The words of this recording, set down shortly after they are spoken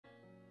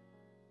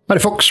Hi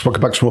folks,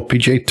 welcome back to more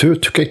PGA TOUR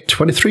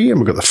 2K23, and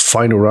we've got the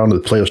final round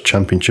of the Players'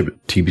 Championship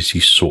at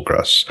TPC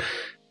Sawgrass.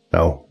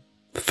 Now,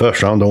 the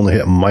first round I only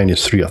hit a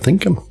 -3. I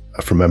think if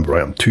I remember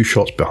right, I'm 2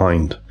 shots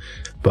behind,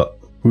 but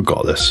we've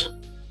got this.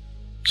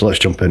 So let's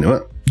jump into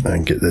it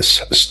and get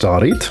this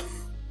started.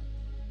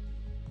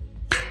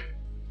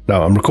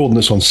 Now, I'm recording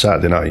this on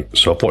Saturday night,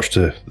 so I've watched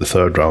the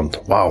third round.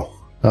 Wow,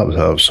 that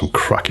was some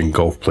cracking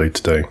golf played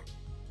today.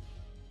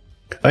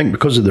 I think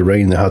because of the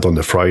rain they had on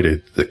the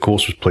Friday, the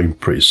course was playing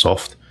pretty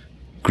soft.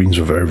 Greens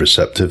were very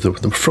receptive. They were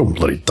throwing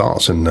bloody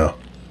darts in there.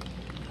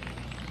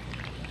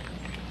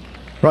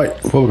 Right,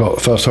 well, we've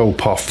got first hole,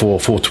 par 4,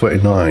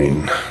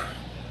 429.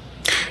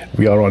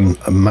 We are on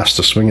a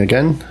master swing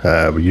again.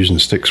 We're using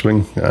stick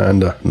swing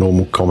and a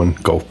normal common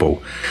golf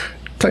ball.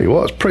 Tell you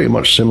what, it's pretty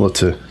much similar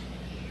to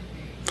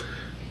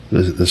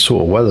the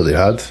sort of weather they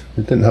had.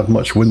 They didn't have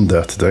much wind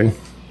there today.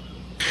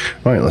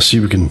 Right, let's see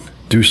if we can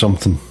do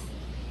something.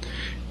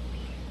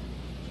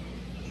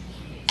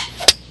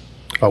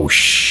 Oh,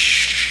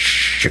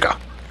 sugar.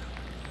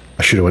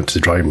 I should have went to the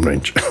driving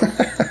range.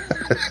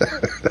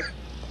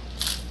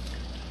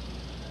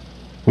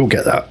 We'll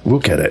get that. We'll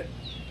get it.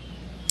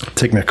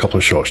 Take me a couple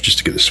of shots just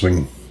to get the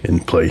swing in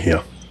play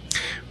here.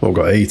 Well, we've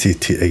got 80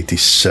 to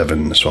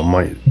 87, so I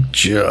might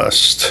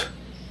just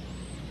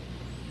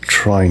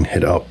try and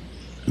hit up,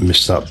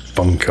 miss that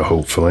bunker,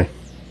 hopefully.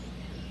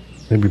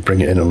 Maybe bring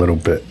it in a little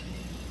bit.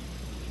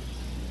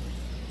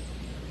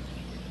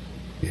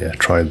 Yeah,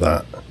 try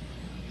that.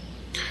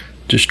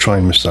 Just try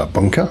and miss that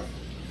bunker.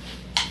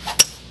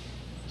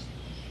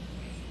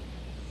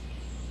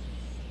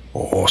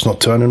 Oh, it's not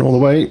turning all the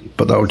way,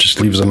 but that would just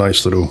leave us a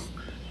nice little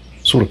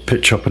sort of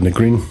pitch up in the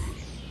green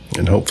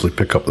and hopefully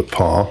pick up the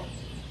par.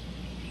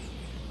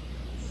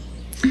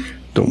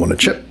 Don't want to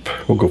chip.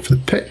 We'll go for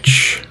the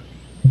pitch.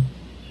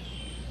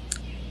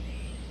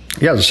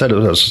 Yeah, as I said,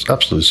 there's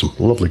absolutely some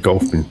lovely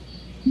golf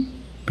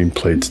being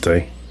played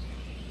today.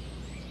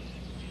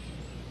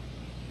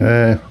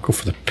 Go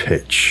for the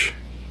pitch.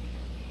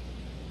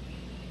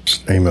 Let's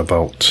aim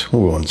about,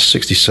 we're on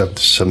 67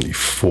 to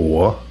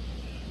 74.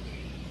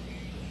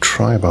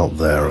 Try about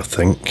there, I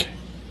think.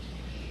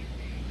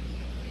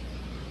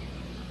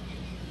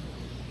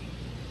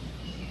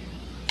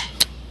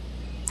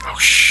 Oh,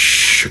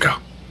 sugar.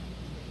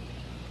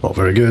 Not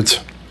very good.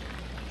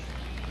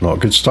 Not a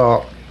good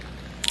start.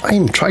 I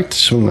even tried to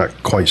swing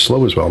that quite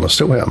slow as well, and I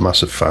still hit a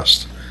massive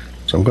fast.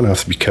 So I'm going to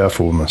have to be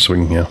careful with my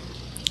swing here.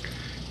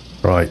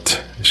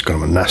 Right, it's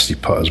got a nasty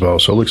putt as well,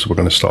 so it looks like we're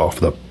going to start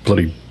off with a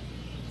bloody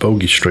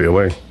bogey straight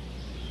away.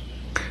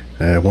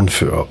 1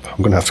 foot up. I'm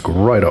going to have to go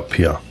right up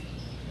here.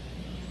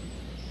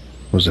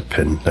 Where's the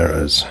pin? There it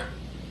is.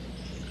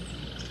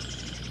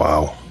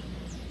 Wow.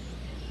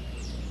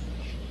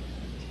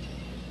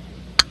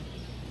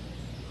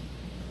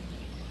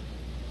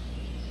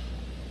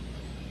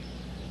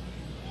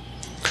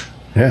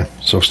 Yeah,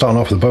 so starting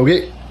off with a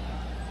bogey.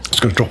 It's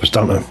going to drop us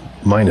down to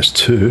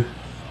 -2.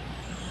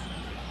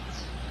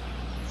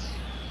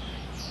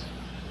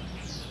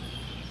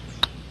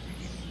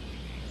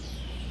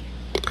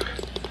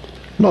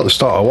 Not the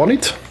start I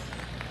wanted.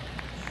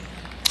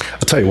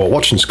 I tell you what,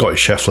 watching Scotty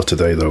Scheffler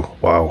today though,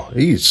 wow,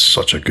 he's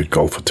such a good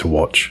golfer to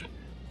watch.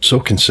 So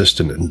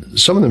consistent, and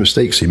some of the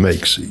mistakes he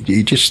makes,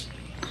 he just,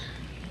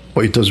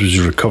 what he does with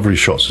his recovery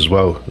shots as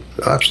well,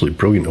 absolutely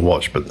brilliant to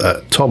watch.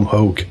 But Tom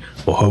Hogue,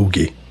 or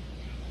Hoagie,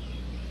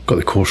 got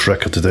the course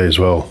record today as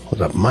well. Was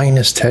that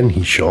 -10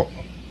 he shot?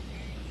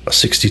 A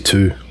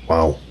 62,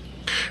 wow.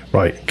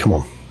 Right, come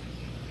on.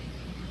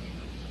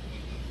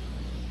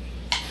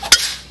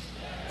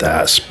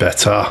 That's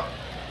better.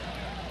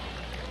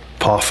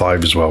 Par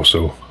 5 as well,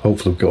 so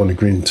hopefully we've got on the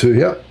green too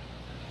here.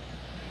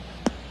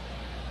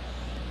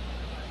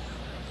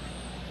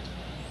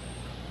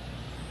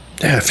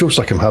 Yeah, it feels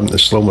like I'm having to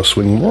slow my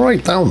swing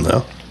right down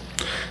there.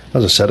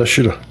 As I said, I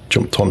should have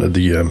jumped onto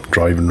the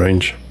driving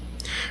range.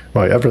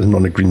 Right, everything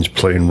on the green's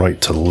playing right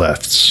to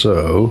left,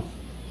 so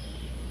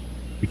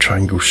we try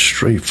and go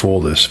straight for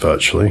this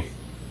virtually.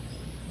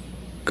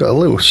 Got a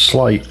little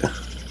slight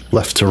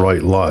left to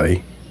right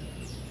lie.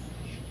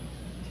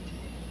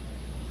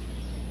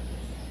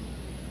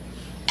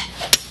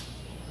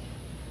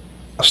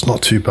 That's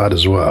not too bad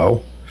as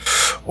well.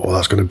 Oh,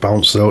 that's going to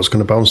bounce though. It's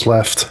going to bounce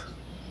left.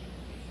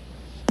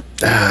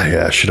 Ah,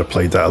 yeah, I should have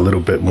played that a little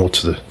bit more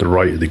to the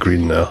right of the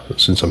green now,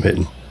 since I'm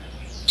hitting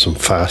some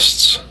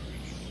fasts.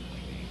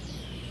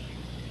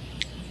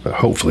 But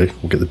hopefully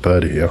we'll get the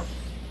birdie here.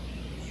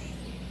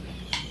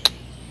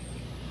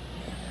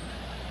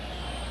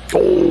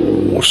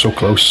 Oh, so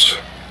close.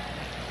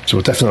 So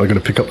we're definitely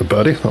going to pick up the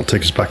birdie. That'll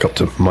take us back up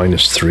to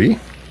 -3.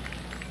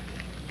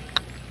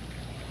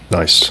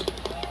 Nice.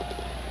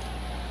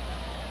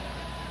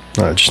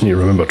 I just need to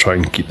remember to try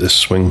and keep this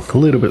swing a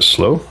little bit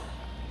slow.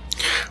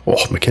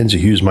 Oh, Mackenzie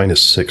Hughes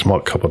 -6,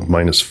 Mark Cuppard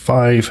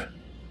 -5,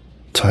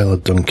 Tyler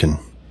Duncan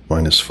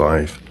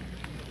 -5.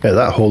 Yeah,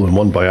 that hole in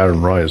one by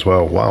Aaron Rye as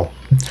well. Wow.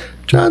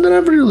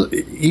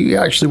 He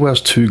actually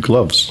wears 2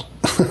 gloves.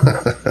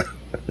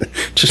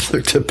 Just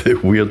looked a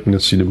bit weird when I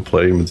seen him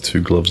playing with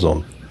 2 gloves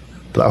on.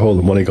 That hole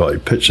the money got, he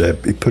pitched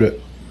it, he put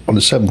it on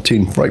the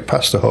 17, right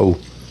past the hole.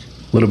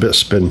 A little bit of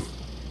spin,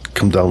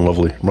 come down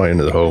lovely, right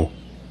into the hole.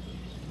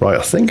 Right,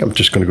 I think I'm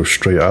just going to go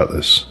straight at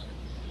this.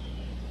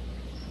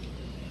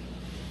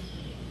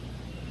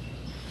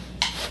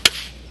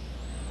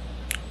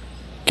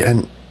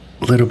 Again,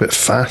 a little bit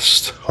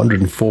fast,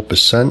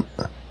 104%,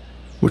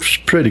 which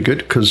is pretty good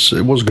because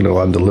it was going to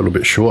land a little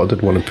bit short. I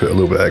did want to put a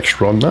little bit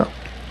extra on that.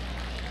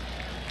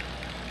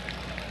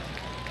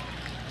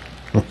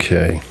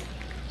 Okay.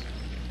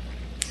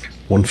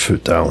 1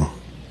 foot down.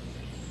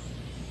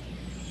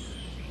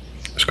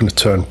 It's going to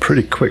turn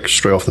pretty quick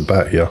straight off the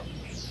bat here.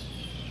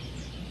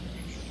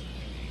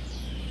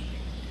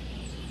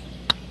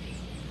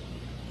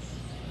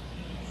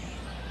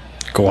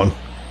 Go on.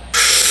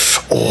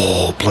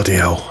 Oh, bloody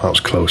hell. That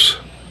was close.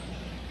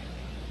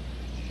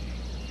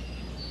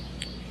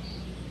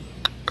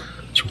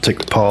 So we'll take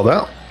the par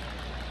out.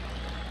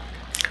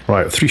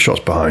 Right, 3 shots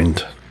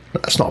behind.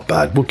 That's not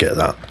bad. We'll get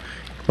that.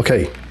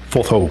 Okay,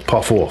 4th hole,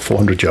 par 4,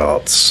 400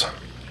 yards.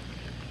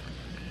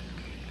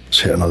 Let's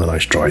hit another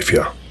nice drive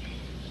here.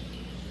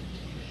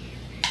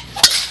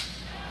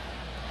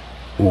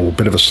 Oh, a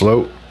bit of a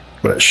slope,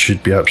 but it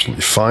should be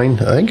absolutely fine.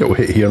 I think it will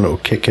hit here and it will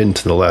kick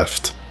into the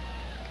left.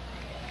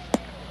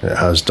 It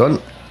has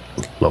done.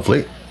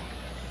 Lovely.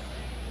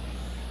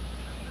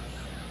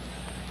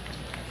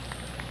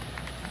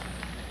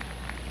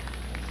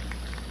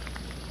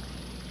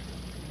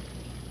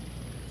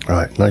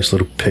 Right, nice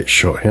little pitch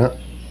shot here.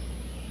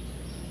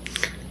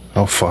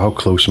 How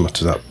close am I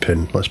to that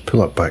pin? Let's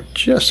pull that back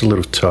just a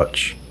little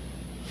touch.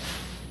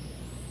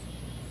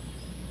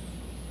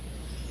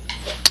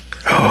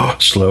 Oh,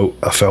 slow.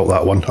 I felt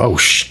that one. Oh,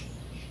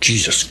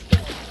 Jesus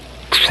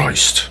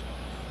Christ.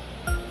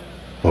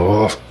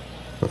 Oh.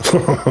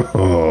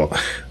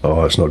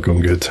 Oh, it's not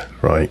going good.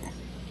 Right.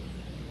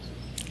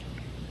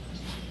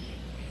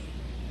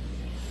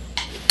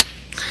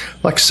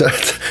 Like I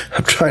said,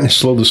 I'm trying to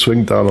slow the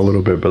swing down a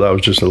little bit, but that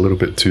was just a little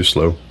bit too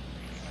slow.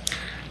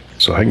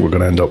 So I think we're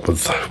going to end up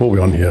with, what are we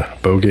on here?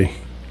 Bogey.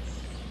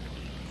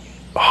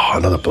 Oh,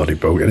 another bloody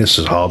bogey. This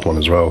is a hard one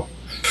as well.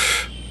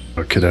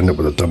 I could end up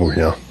with a double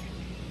here.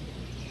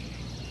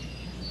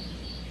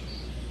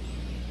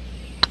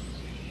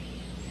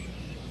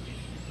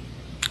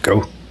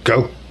 Go,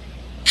 go.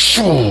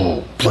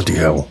 Oh, bloody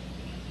hell.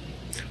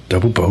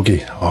 Double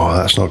bogey. Oh,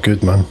 that's not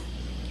good, man.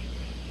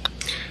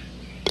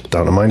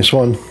 Down to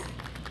 -1.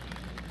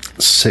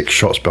 6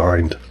 shots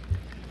behind.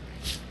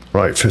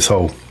 Right, 5th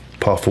hole.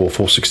 Par 4,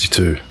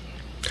 462.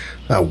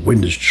 That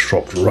wind has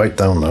dropped right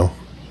down now.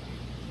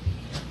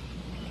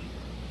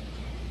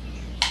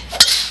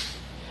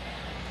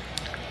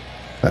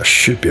 That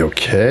should be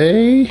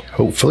okay.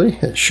 Hopefully.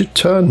 It should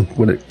turn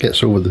when it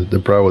gets over the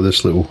brow of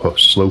this little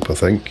slope, I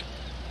think.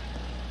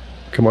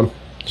 Come on.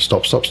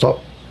 Stop, stop,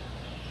 stop.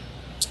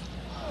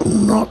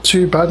 Not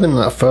too bad in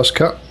that first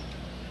cut.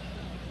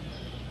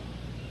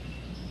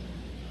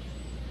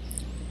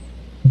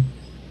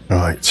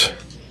 Right.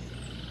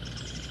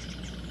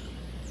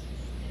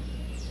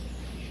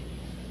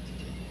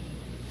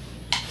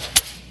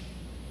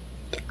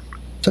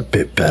 It's a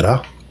bit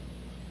better.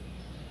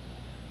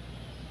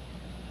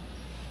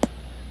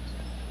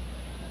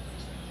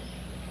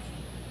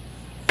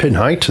 Pin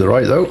high to the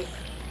right though.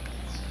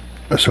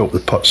 Let's hope the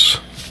putt's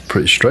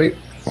pretty straight.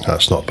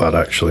 That's not bad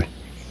actually.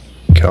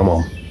 Come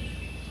on.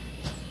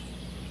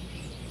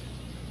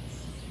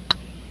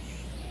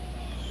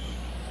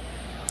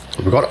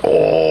 We got it.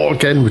 Oh,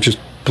 again, we just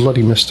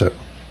bloody missed it.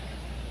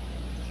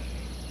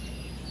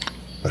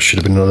 That should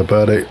have been another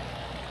birdie.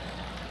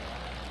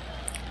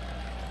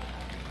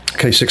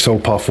 Okay, 6th hole,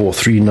 par 4,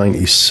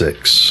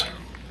 396.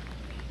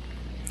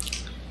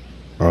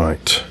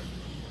 Right.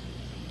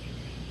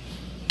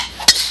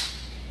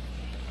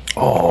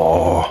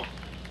 Oh,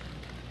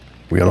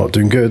 we are not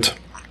doing good.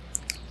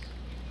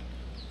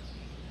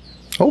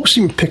 I always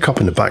seem to pick up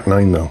in the back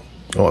 9 though.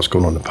 Oh, it's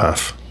going on the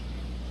path.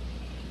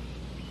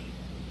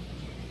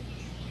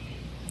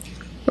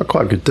 Not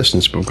quite a good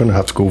distance, but we're going to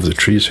have to go over the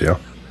trees here.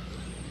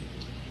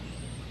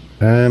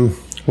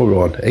 What are we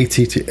on?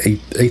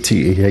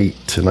 88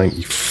 to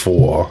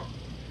 94.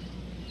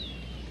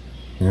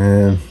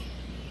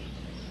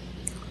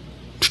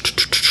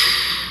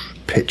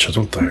 Pitch, I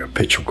don't think a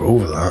pitch will go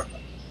over that.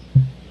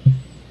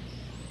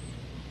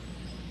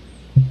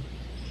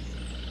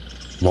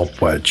 Lob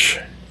wedge.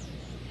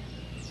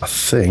 I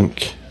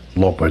think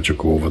lob wedge will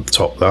go over the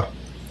top there.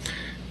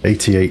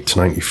 88 to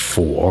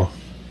 94.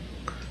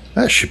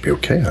 That should be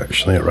okay,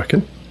 actually, I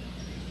reckon.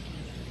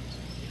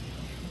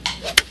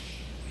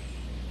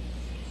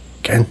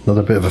 Again,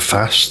 another bit of a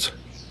fast.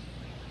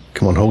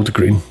 Come on, hold the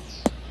green.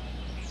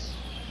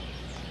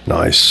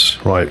 Nice.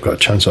 Right, got a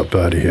chance at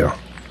birdie here.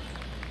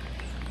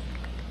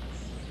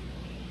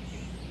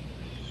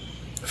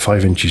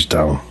 5 inches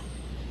down.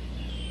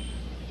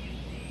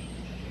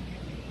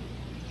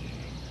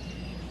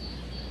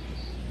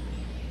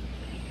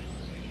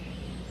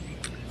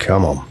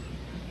 Come on.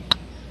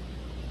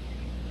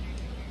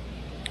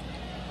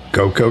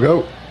 Go, go,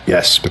 go.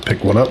 Yes, we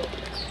picked one up.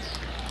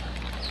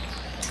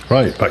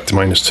 Right, back to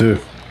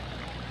 -2.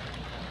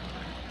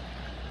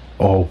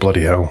 Oh,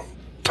 bloody hell.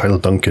 Tyler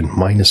Duncan,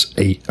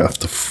 -8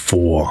 after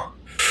 4.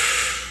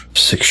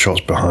 6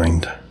 shots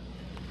behind.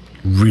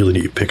 Really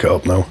need to pick it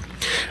up now.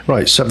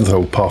 Right, 7th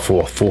hole, par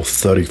 4,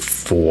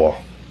 434.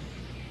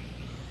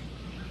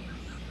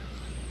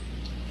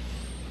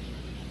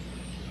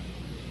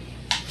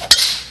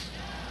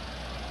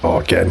 Oh,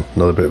 again,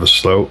 another bit of a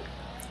slow.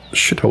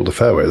 Should hold the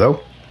fairway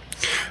though.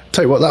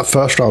 Tell you what, that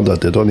first round I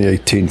did on the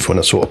 18th when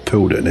I sort of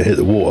pulled it and it hit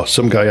the water,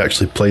 some guy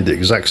actually played the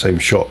exact same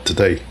shot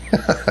today.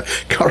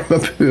 Can't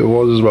remember who it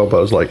was as well, but I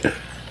was like,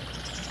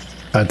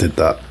 I did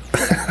that.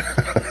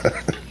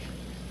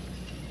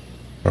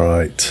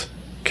 Right,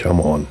 come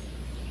on.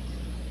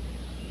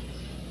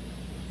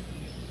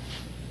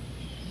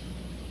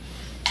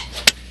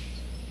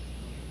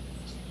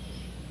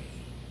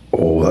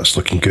 Oh, that's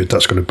looking good.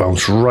 That's going to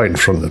bounce right in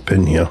front of the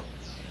pin here.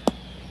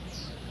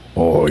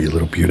 Oh, you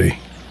little beauty.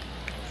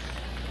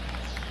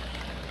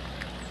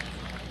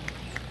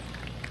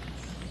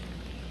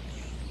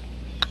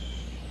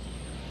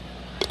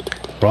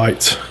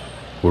 Right,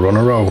 we're on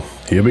a roll.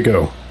 Here we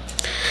go.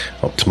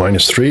 Up to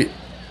 -3.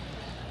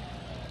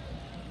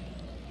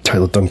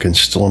 Tyler Duncan's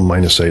still on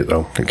 -8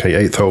 though. Okay,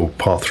 8th hole,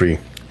 par 3,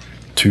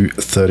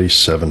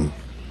 237.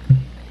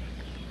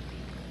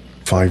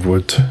 5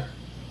 wood.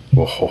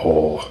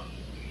 Oh,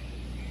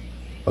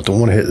 I don't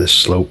want to hit this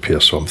slope here,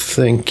 so I'm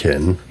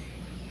thinking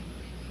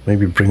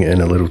maybe bring it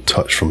in a little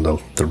touch from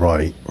the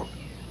right.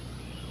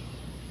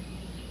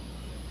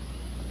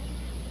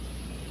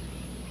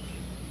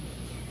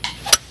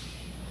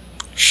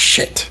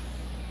 Shit.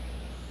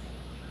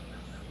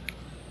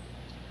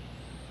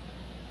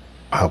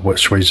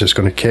 Which way is this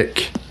going to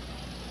kick?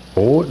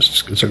 Oh,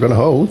 is it going to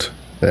hold?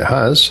 It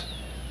has.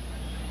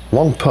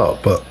 Long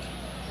putt, but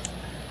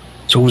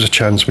it's always a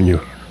chance when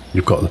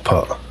you've got the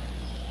putt.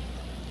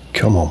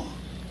 Come on.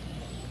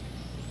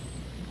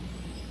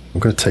 I'm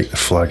going to take the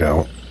flag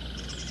out.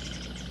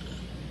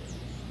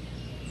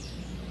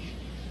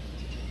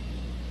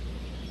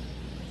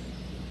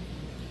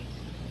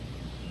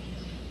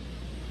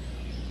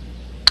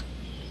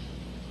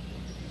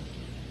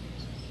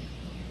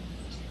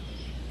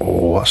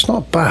 Oh, that's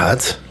not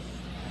bad.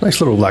 Nice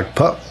little lag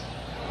putt,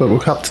 but we'll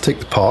have to take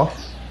the par.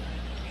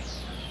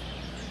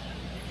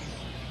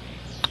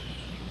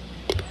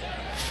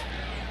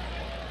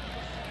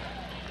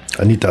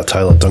 I need that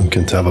Tyler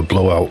Duncan to have a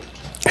blowout.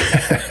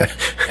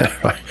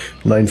 Right,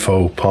 9th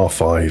hole, par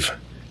 5.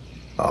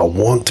 I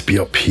want to be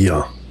up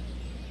here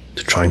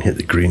to try and hit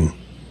the green.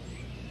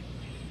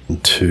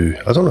 And 2.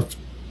 I don't know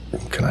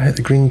if... Can I hit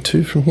the green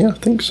 2 from here? I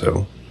think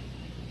so.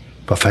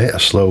 But if I hit a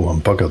slow,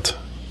 I'm buggered.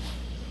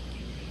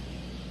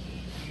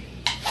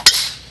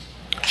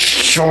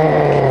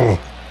 Oh,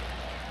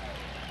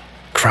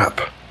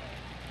 crap.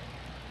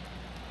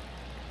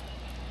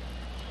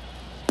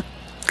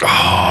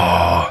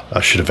 Ah,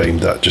 I should have aimed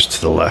that just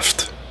to the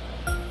left.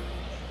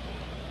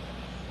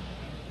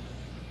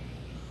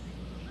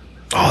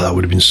 Oh, that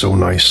would have been so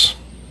nice.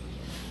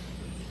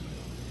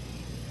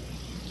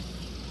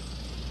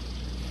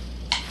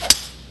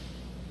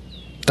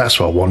 That's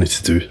what I wanted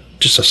to do.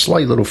 Just a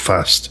slight little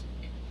fast.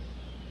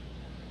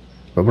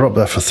 But we're up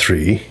there for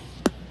 3.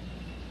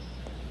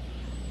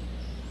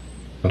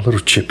 A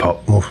little chip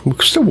up. We'll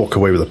still walk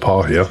away with a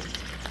par here.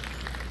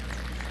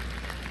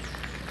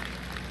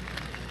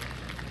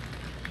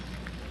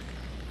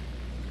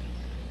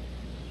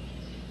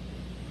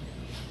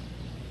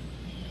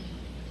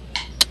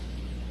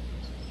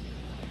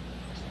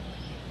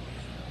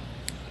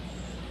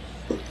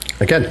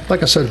 Again,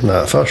 like I said in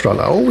that first round,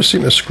 I always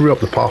seem to screw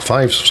up the par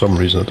 5s for some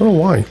reason. I don't know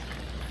why.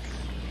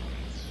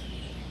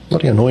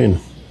 Bloody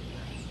annoying.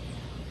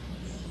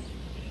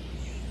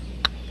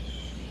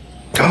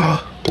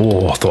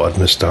 Oh, I thought I'd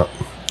missed that.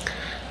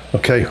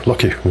 Okay,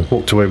 lucky. We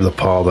walked away with a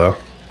par there.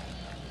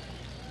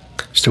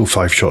 Still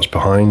 5 shots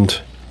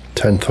behind.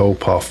 10th hole,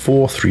 par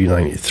 4,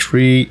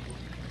 393.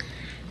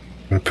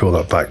 I'm going to pull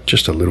that back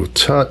just a little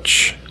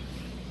touch.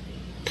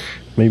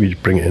 Maybe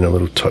bring it in a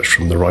little touch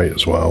from the right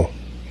as well.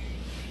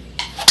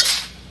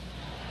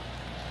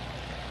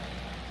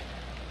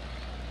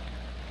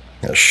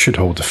 That should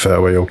hold the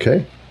fairway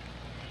okay.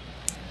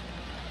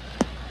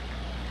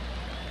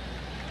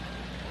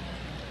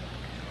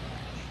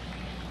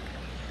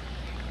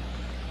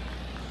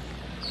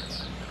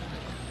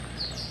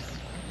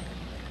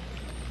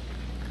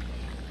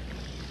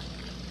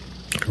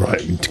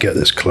 Right, need to get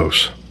this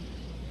close.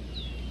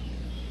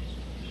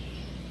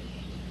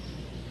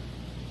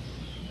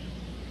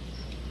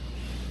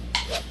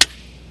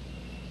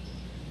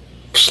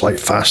 Slight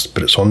fast,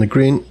 but it's on the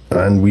green,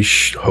 and we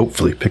should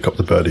hopefully pick up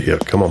the birdie here.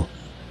 Come on.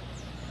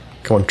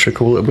 Come on,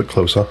 trickle a little bit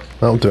closer.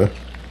 That'll do.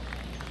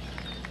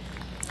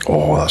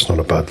 Oh, that's not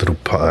a bad little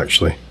putt,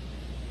 actually.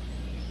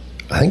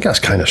 I think that's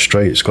kind of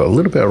straight. It's got a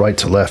little bit of right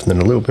to left, and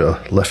then a little bit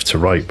of left to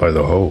right by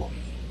the hole.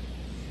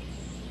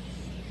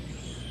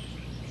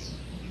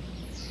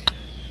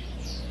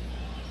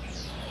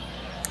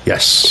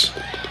 Yes.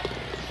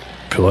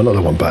 Pull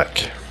another one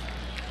back.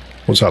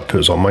 What's that put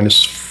us on?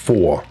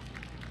 -4.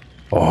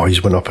 Oh,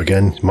 he's went up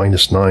again.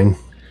 -9.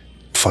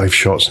 5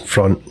 shots in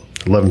front.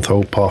 11th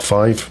hole, par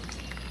 5.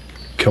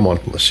 Come on,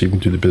 let's see if we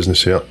can do the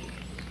business here.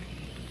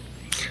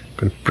 I'm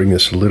going to bring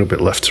this a little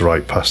bit left to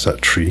right past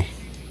that tree.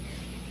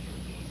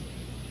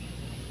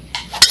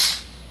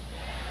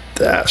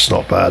 That's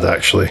not bad,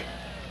 actually.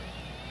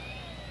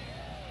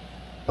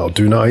 That'll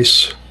do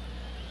nice.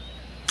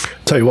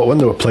 Tell you what, when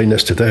they were playing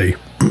this today,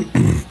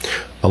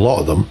 a lot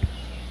of them,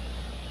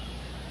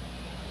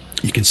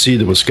 you can see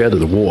they were scared of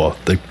the water.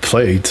 They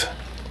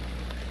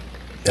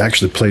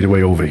actually played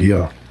away over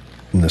here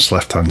in this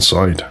left-hand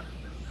side.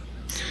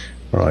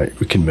 Right,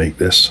 we can make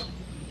this.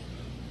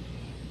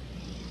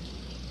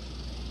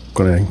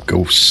 Gonna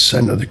go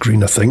center of the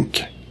green, I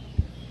think.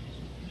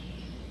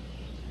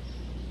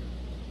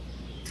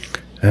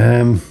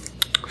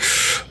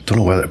 Don't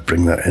know whether to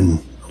bring that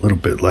in a little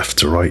bit left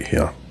to right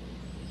here,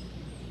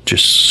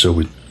 just so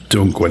we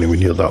don't go anywhere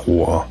near that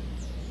water.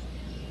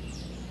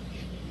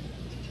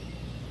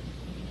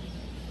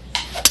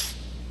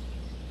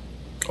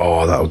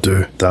 Oh, that'll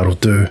do, that'll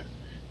do.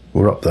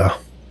 We're up there.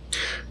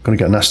 Gonna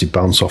get a nasty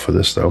bounce off of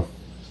this though.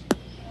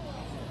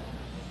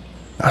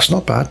 That's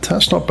not bad,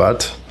 that's not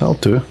bad. That'll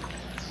do.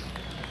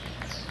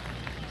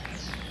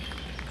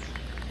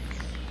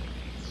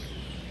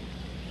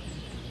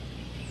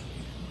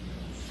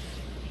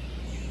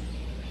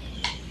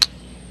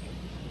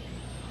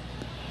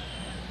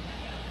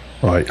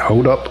 Right,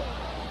 hold up.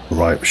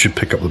 Right, we should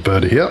pick up the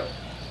birdie here.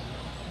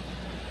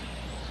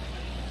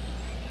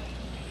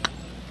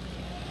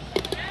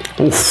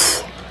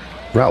 Oof.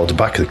 Rattled the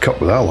back of the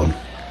cup with that one.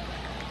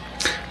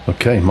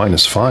 Okay,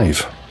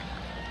 -5.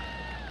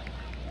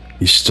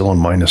 He's still on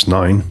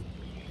 -9.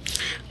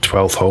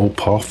 12th hole,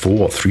 par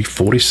 4,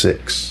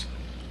 346.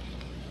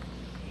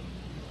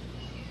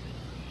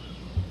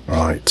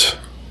 Right.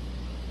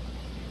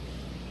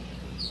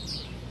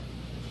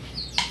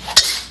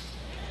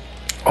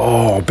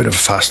 Oh, a bit of a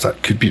fast,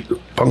 that could be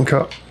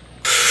bunker.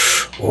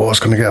 Oh, it's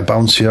going to get a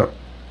bounce here.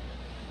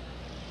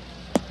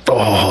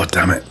 Oh,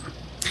 damn it.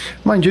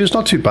 Mind you, it's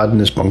not too bad in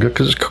this bunker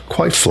because it's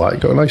quite flat.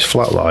 Got a nice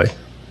flat lie.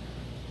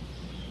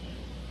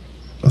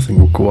 I think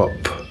we'll go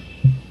up.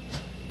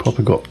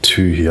 Probably go up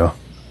 2 here.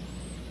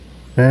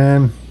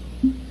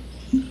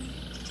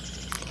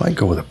 Might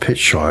go with a pitch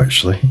shot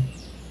actually.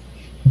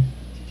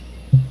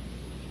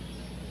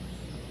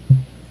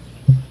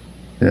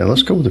 Yeah,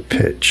 let's go with a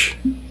pitch.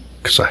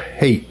 Because I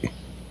hate...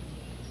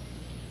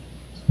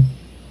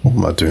 What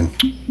am I doing?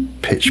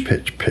 Pitch,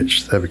 pitch,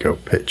 pitch. There we go,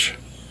 pitch.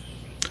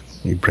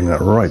 You bring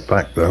that right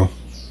back though.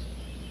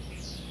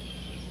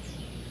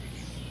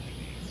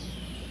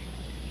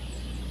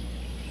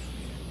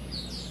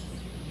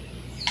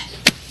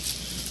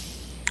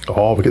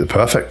 Oh, we get the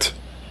perfect.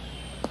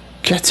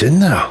 Get in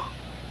there.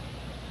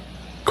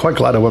 Quite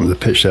glad I went with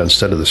the pitch there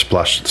instead of the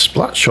splash. The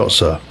splash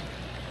shots are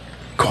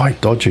quite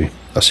dodgy.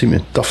 I seem to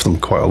duff them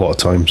quite a lot of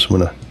times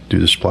when I do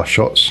the splash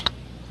shots.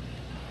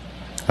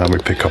 And we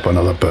pick up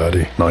another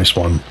birdie. Nice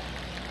one.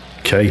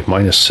 Okay,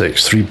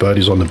 -6. 3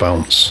 birdies on the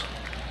bounce.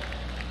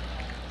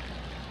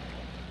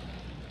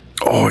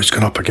 Oh, it's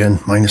gone up again.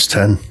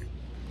 -10.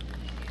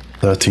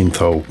 13th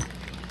hole.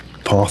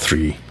 Par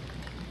 3.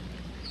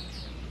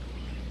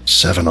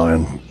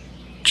 7-iron.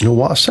 Do you know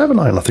what? A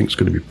 7-iron I think is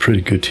going to be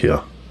pretty good here.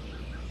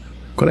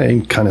 I'm going to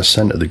aim kind of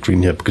centre the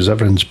green here because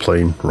everyone's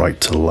playing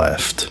right to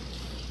left.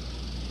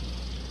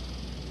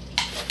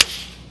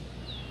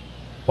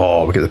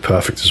 Oh, we get the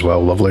perfect as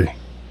well. Lovely.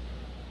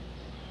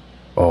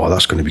 Oh,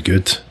 that's going to be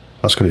good.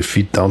 That's going to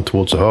feed down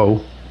towards the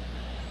hole.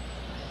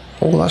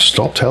 Oh, that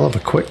stopped hell of a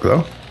quick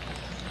though.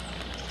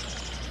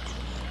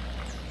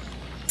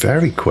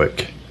 Very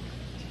quick.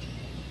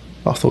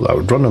 I thought that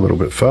would run a little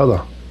bit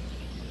further.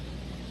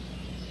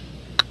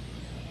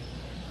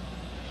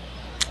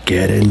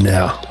 Get in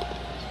there.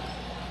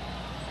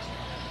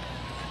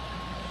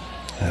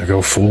 There we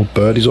go, 4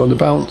 birdies on the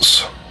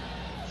bounce.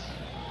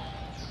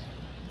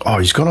 Oh,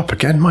 he's gone up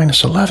again,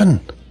 -11.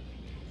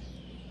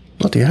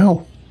 Bloody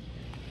hell.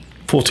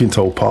 14th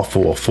hole, par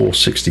 4,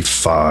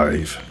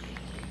 465.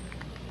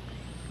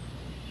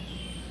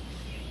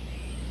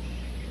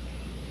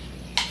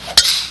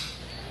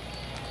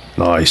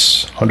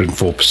 Nice,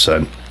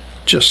 104%.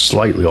 Just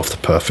slightly off the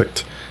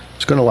perfect.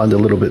 It's going to land a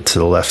little bit to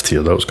the left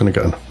here though. It's going to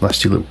get a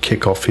nasty little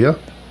kick off here.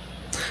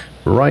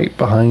 Right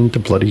behind the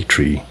bloody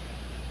tree.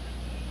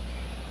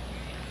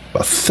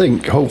 But I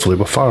think, hopefully,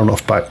 we're far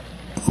enough back.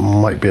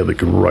 Might be able to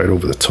go right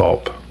over the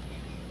top.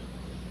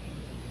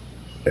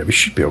 Yeah, we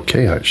should be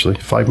okay actually.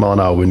 5 mile an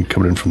hour wind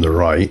coming in from the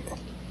right.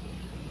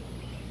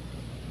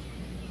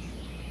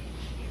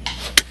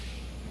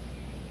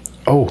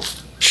 Oh,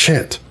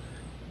 shit.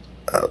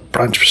 That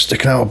branch was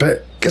sticking out a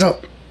bit. Get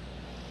up.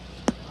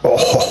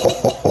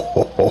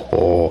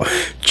 Oh,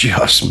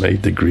 just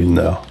made the green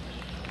now.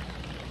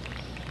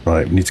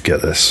 Right, we need to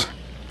get this.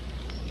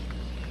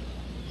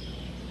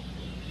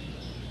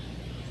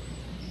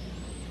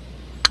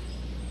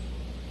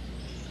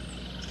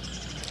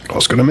 I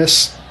was going to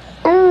miss.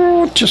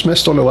 Oh, just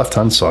missed on the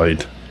left-hand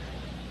side.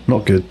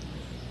 Not good.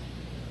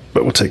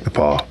 But we'll take the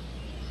par.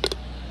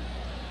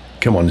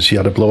 Come on, has he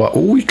had a blowout?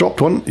 Oh, he's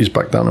dropped one. He's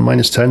back down to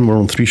 -10. We're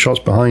on 3 shots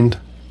behind.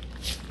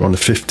 We're on the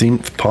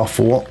 15th, par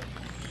 4.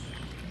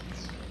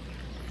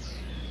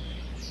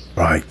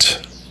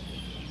 Right.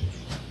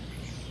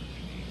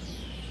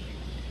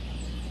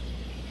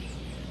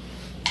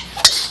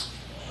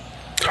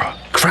 Oh,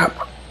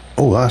 crap.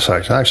 Oh, that's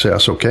actually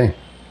that's okay.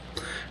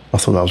 I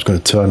thought that was going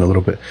to turn a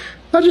little bit.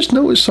 I just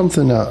noticed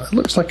something that it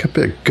looks like a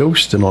bit of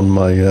ghosting on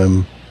my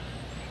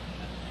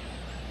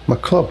my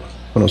club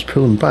when I was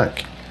pulling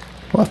back.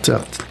 I'll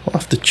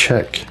have to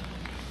check.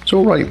 It's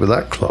all right with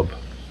that club.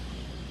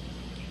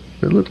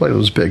 It looked like there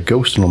was a bit of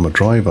ghosting on my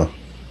driver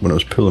when I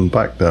was pulling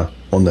back there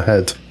on the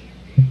head.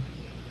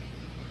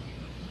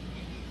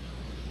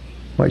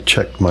 Might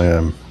check my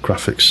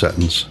graphics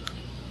settings.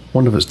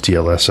 Wonder if it's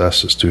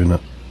DLSS that's doing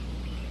it.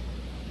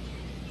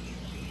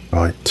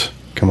 Right,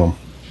 come on.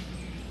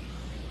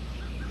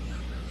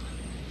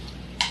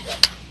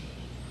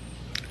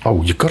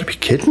 Oh, you've got to be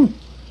kidding.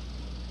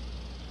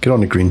 Get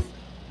on the green.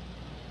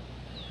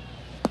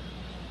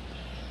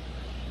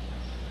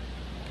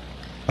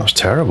 That was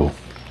terrible.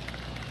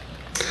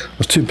 I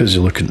was too busy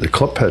looking at the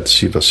club head to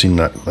see if I've seen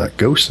that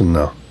ghost in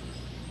there.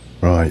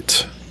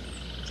 Right.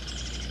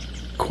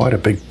 Quite a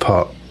big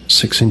putt.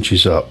 6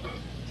 inches up.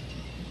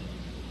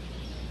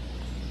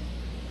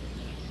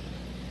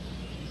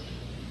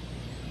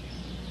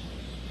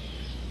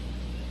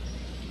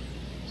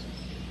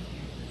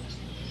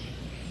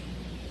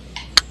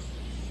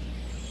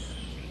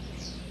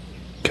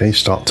 Okay,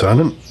 start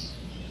turning.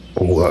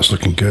 Oh, that's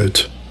looking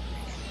good.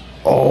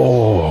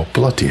 Oh,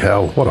 bloody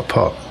hell, what a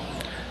putt.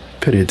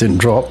 Pity it didn't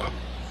drop.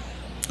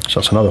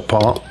 So that's another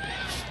part.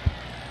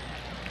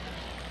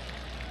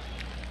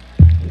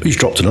 He's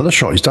dropped another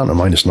shot, he's down to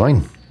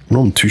 -9. We're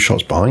only 2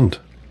 shots behind.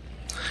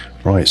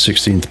 Right,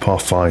 16th par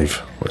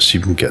 5. Let's see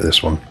if we can get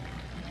this one.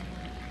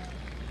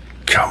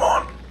 Come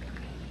on.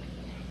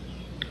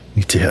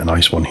 Need to hit a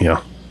nice one here.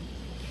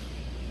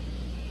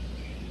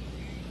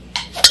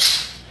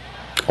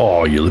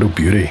 Oh, you little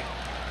beauty.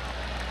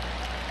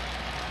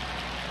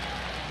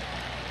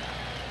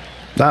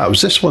 That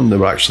was this one. There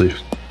were actually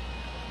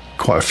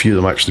quite a few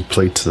of them actually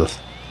played to the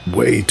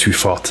way too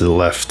far to the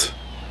left.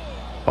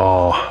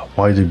 Oh,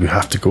 why did we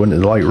have to go into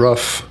the light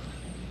rough?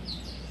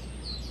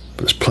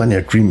 But there's plenty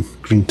of green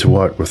to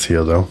work with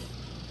here though.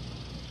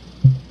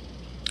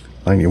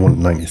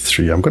 91,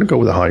 93. I'm going to go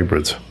with a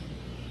hybrid.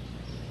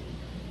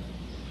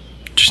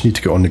 Just need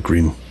to get on the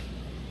green.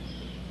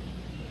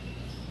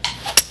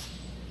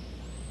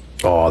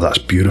 Oh, that's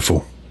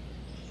beautiful.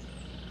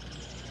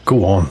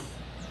 Go on.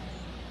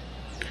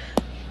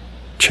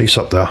 Chase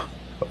up there.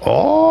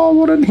 Oh,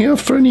 we're in here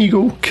for an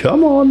eagle.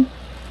 Come on.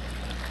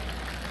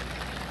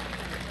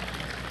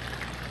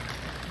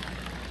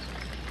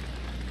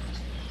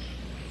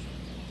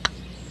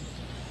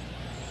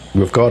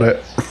 We've got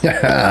it.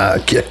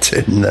 Get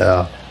in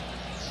there.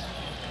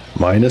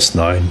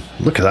 -9.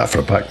 Look at that for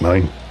a back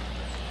 9.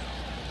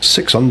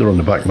 6 under on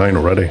the back 9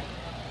 already.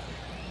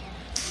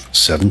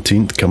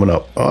 17th coming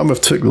up. Oh,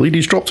 I've took the lead.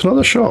 He's dropped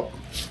another shot.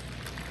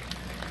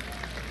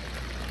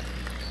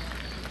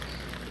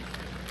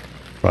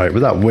 Right,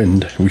 with that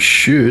wind, we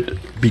should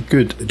be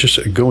good. Just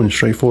going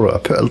straight for it. I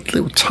put a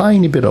little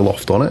tiny bit of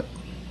loft on it.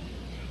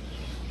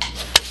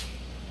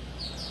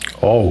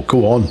 Oh,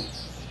 go on.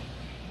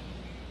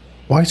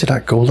 Why did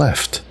that go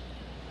left?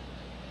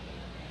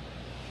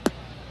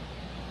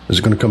 Is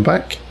it going to come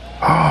back?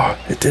 Ah,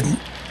 oh, it didn't.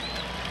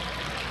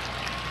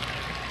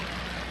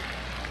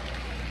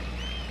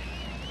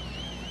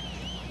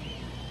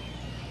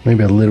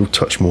 Maybe a little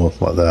touch more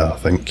like that, I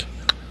think.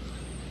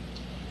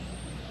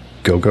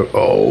 Go, go.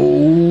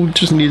 Oh,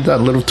 just needed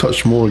that little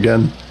touch more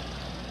again.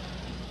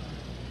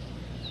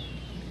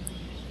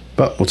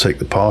 But we'll take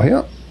the par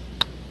here.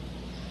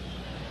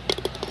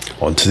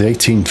 On to the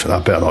 18th. I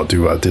better not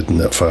do what I did in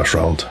that first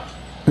round.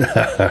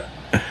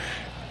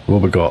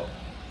 What we got?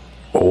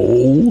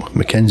 Oh,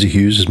 Mackenzie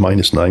Hughes is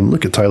 -9.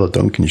 Look at Tyler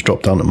Duncan. He's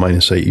dropped down to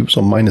 -8. He was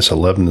on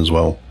 -11 as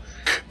well.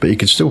 But he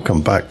could still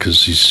come back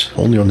because he's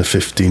only on the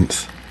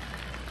 15th.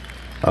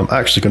 I'm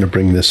actually going to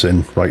bring this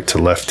in right to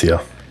left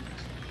here.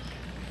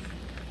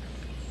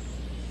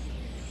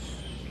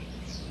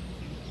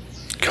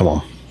 Come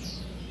on.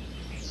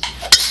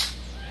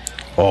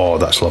 Oh,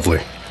 that's lovely.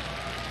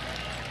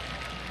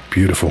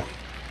 Beautiful.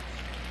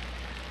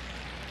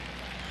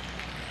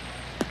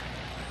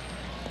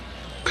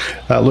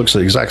 That looks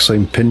like the exact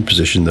same pin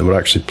position that we're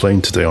actually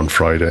playing today on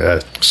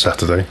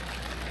Saturday.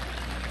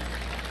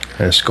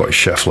 Scotty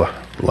Scheffler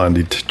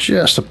landed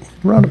just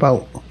around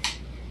about...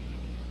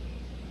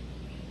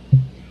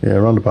 Yeah,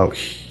 around about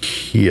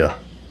here.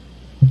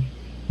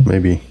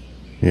 Maybe.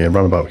 Yeah,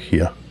 around about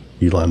here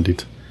he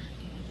landed.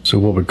 So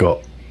what we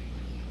got?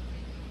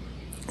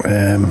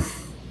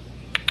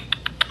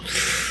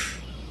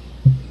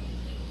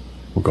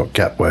 We've got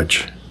gap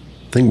wedge.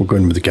 I think we're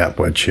going with the gap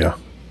wedge here.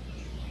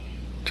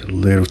 Just a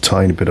little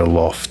tiny bit of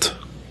loft.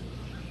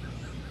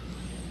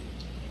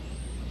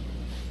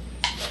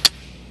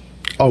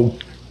 Oh,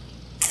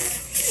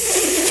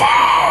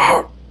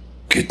 fuck!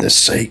 Goodness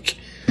sake!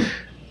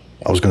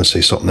 I was going to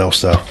say something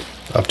else there.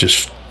 I've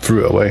just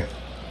threw it away.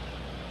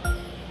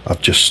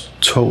 I've just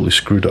totally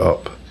screwed it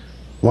up.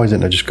 Why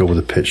didn't I just go with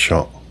a pitch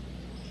shot?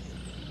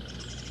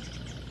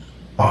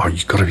 Oh,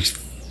 you gotta be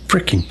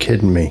freaking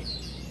kidding me.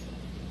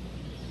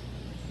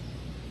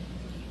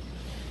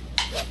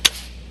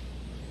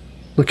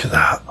 Look at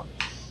that.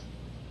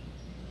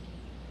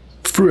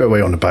 Threw it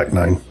away on the back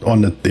nine,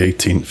 on the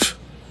 18th.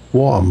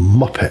 What a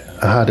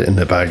muppet. I had it in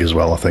the bag as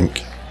well, I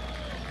think.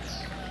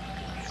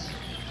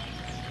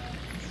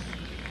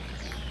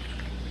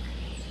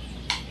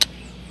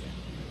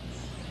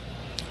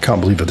 Can't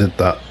believe I did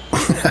that.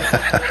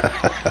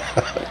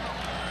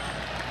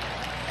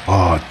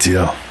 Oh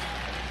dear.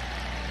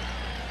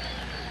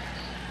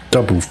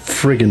 Double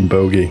friggin'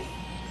 bogey.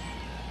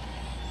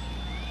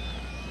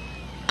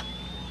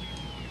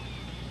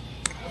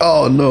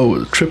 Oh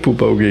no, triple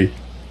bogey.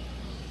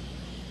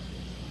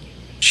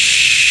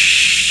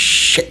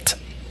 Shit.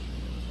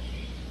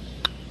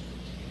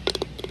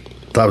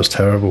 That was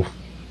terrible.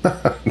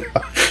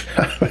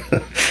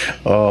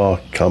 Oh,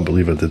 can't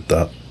believe I did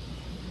that.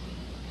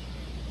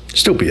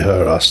 Still beat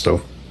her ass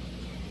though.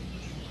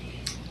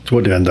 So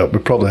what do you end up?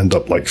 We'd probably end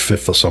up like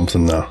 5th or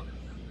something there.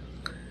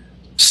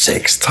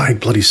 6, tied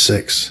bloody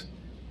 6.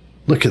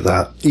 Look at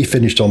that. He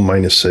finished on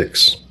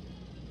 -6.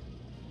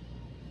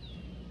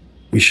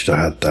 We should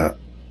have had that.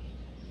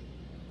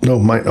 No,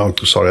 oh,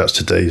 sorry, that's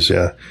today's,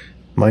 yeah.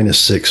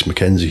 -6,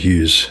 Mackenzie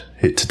Hughes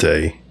hit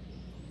today.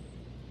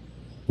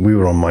 We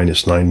were on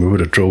 -9. We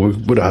would have drawn.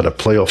 We would have had a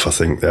playoff, I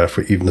think, there,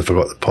 even if I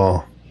got the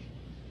par.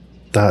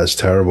 That is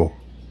terrible.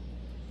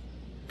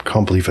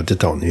 Can't believe I did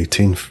that on the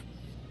 18th.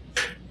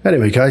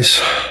 Anyway,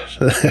 guys,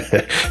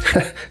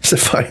 it's the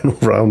final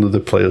round of the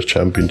Players'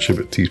 Championship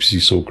at TPC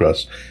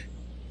Sawgrass.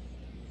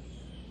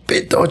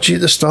 Bit dodgy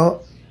at the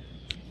start.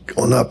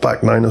 On that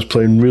back nine, I was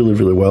playing really,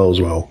 really well as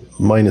well.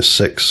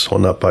 -6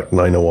 on that back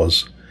nine I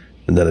was.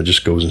 And then it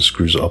just goes and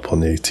screws it up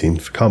on the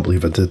 18th. Can't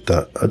believe I did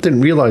that. I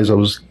didn't realise I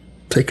was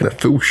taking a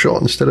full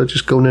shot instead of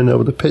just going in there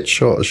with a pitch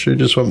shot. I should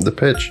have just went with the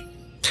pitch.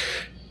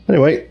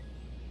 Anyway,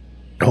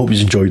 I hope you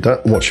enjoyed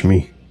that, watching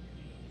me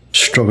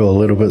struggle a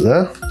little bit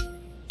there.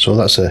 So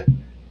that's the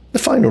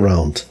final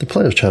round, the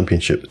Players'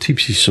 Championship,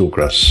 TPC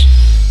Sawgrass.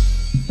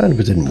 And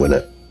we didn't win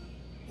it.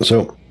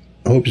 So,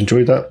 I hope you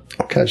enjoyed that.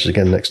 I'll catch you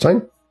again next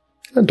time.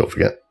 And don't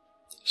forget,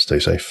 stay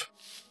safe.